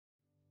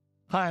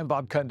Hi, I'm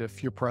Bob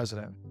Cundiff, your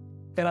president,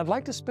 and I'd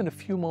like to spend a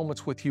few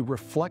moments with you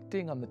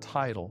reflecting on the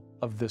title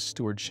of this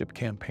stewardship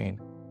campaign,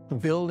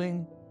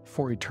 Building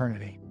for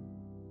Eternity.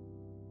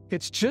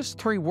 It's just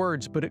 3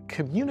 words, but it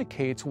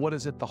communicates what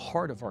is at the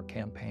heart of our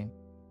campaign.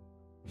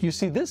 You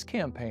see, this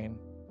campaign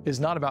is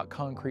not about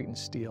concrete and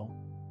steel.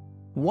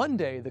 One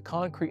day, the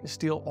concrete and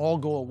steel all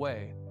go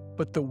away,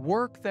 but the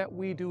work that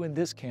we do in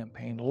this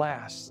campaign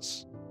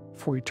lasts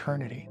for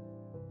eternity.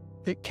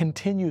 It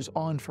continues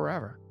on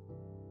forever.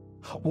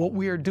 What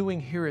we are doing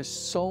here is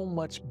so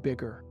much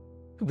bigger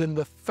than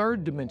the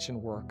third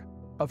dimension work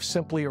of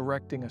simply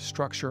erecting a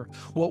structure.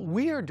 What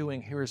we are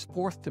doing here is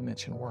fourth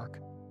dimension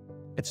work.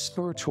 It's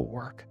spiritual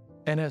work,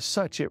 and as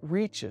such, it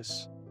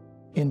reaches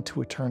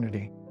into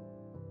eternity.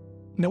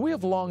 Now, we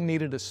have long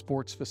needed a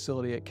sports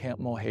facility at Camp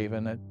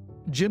Mohaven, a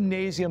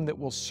gymnasium that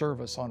will serve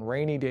us on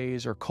rainy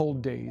days or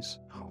cold days,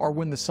 or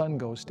when the sun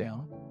goes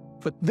down.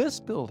 But this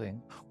building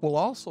will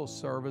also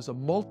serve as a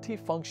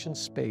multifunction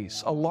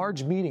space, a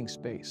large meeting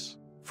space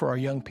for our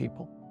young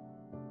people.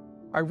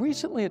 I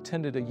recently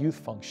attended a youth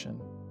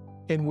function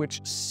in which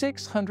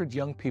 600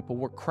 young people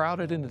were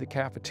crowded into the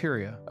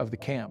cafeteria of the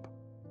camp.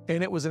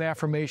 And it was an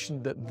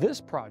affirmation that this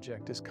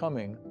project is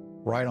coming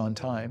right on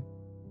time.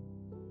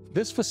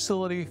 This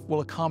facility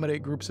will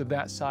accommodate groups of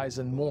that size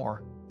and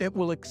more. It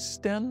will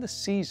extend the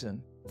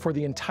season for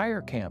the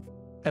entire camp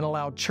and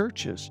allow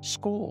churches,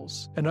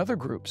 schools, and other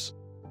groups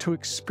to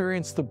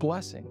experience the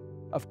blessing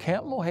of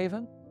Camp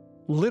Mohaven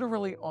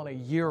literally on a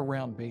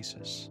year-round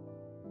basis.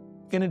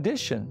 In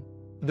addition,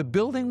 the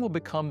building will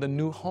become the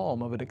new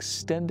home of an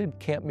extended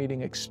camp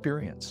meeting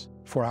experience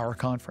for our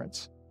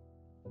conference.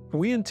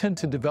 We intend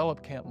to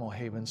develop Camp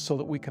Mohaven so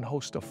that we can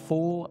host a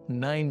full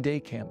 9-day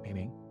camp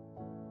meeting.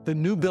 The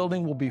new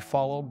building will be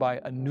followed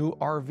by a new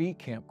RV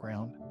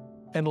campground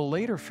and a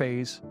later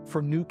phase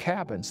for new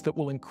cabins that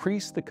will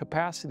increase the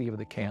capacity of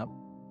the camp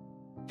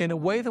in a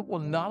way that will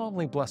not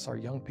only bless our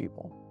young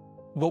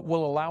people, but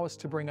will allow us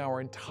to bring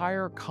our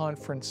entire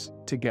conference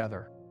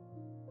together.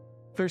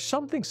 There's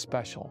something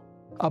special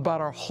about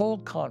our whole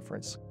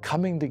conference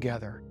coming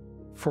together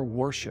for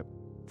worship,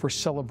 for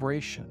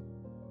celebration,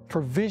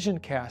 for vision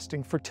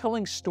casting, for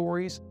telling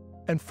stories,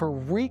 and for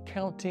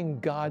recounting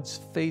God's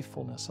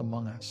faithfulness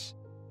among us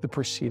the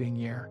preceding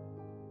year.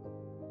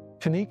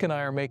 Tanique and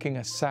I are making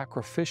a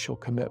sacrificial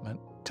commitment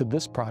to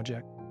this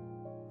project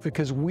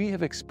because we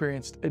have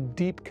experienced a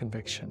deep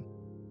conviction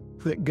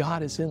that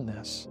God is in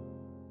this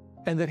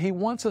and that He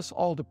wants us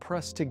all to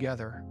press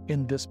together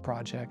in this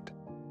project,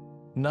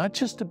 not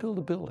just to build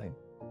a building,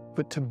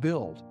 but to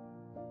build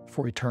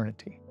for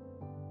eternity.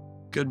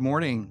 Good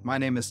morning. My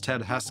name is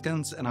Ted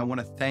Huskins, and I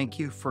want to thank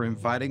you for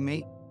inviting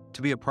me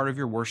to be a part of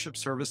your worship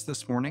service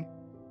this morning.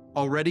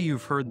 Already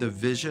you've heard the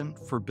vision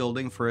for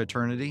building for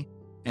eternity,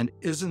 and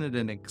isn't it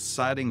an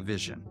exciting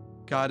vision?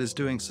 God is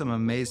doing some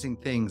amazing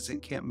things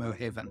at Camp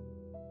Mohaven,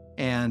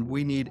 and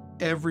we need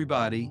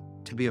everybody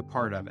to be a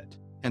part of it.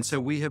 And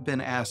so we have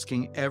been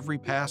asking every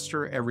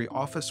pastor, every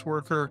office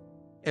worker,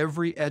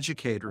 every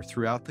educator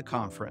throughout the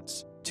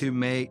conference to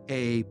make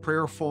a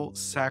prayerful,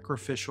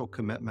 sacrificial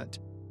commitment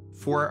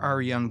for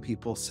our young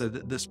people so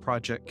that this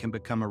project can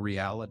become a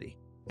reality.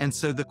 And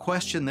so the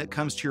question that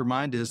comes to your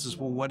mind is,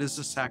 well, what is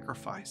a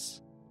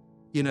sacrifice?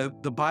 You know,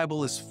 the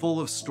Bible is full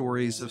of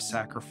stories of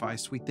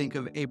sacrifice. We think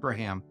of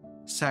Abraham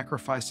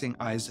sacrificing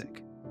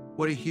Isaac.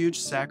 What a huge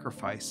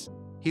sacrifice.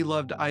 He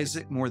loved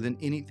Isaac more than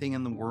anything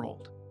in the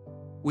world.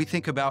 We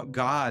think about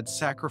God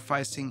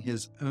sacrificing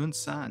His own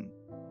Son,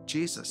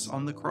 Jesus,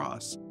 on the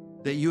cross,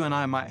 that you and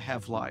I might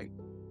have life.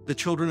 The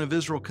children of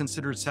Israel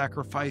considered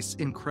sacrifice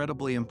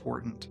incredibly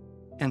important,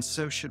 and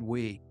so should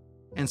we.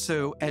 And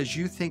so as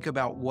you think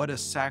about what a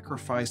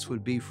sacrifice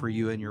would be for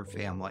you and your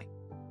family,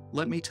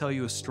 let me tell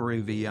you a story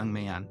of a young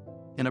man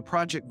in a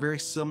project very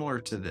similar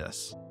to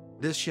this.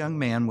 This young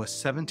man was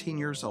 17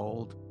 years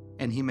old,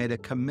 and he made a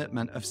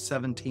commitment of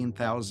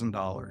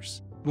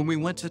 $17,000. When we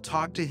went to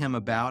talk to him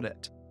about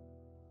it,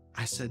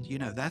 I said, you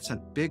know, that's a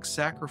big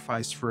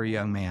sacrifice for a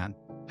young man.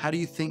 How do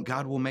you think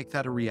God will make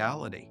that a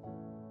reality?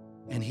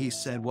 And he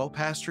said, well,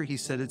 Pastor, he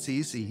said, it's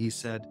easy. He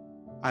said,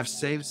 I've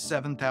saved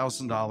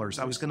 $7,000.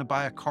 I was going to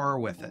buy a car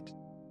with it.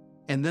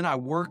 And then I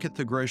work at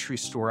the grocery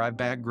store. I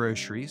bag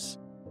groceries.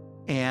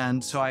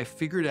 And so I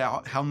figured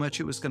out how much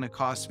it was going to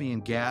cost me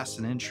in gas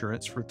and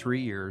insurance for 3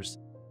 years.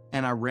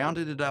 And I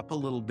rounded it up a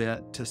little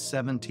bit to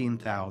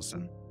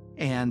 $17,000.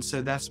 And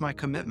so that's my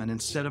commitment.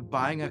 Instead of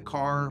buying a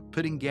car,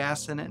 putting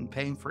gas in it, and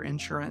paying for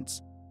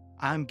insurance,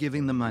 I'm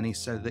giving the money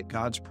so that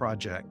God's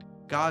project,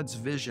 God's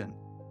vision,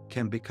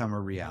 can become a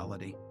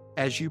reality.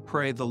 As you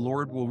pray, the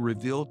Lord will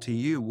reveal to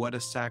you what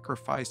a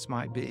sacrifice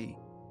might be.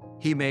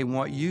 He may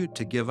want you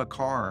to give a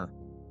car,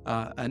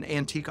 an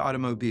antique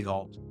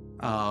automobile,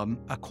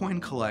 a coin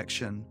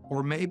collection,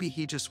 or maybe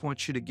He just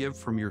wants you to give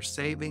from your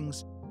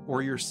savings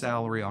or your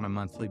salary on a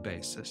monthly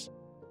basis.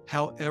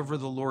 However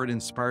the Lord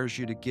inspires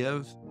you to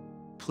give,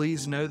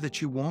 please know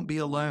that you won't be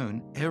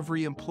alone.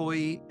 Every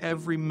employee,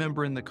 every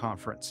member in the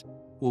conference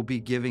will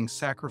be giving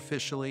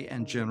sacrificially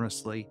and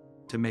generously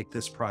to make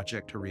this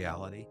project a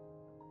reality.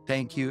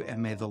 Thank you,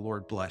 and may the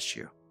Lord bless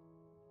you.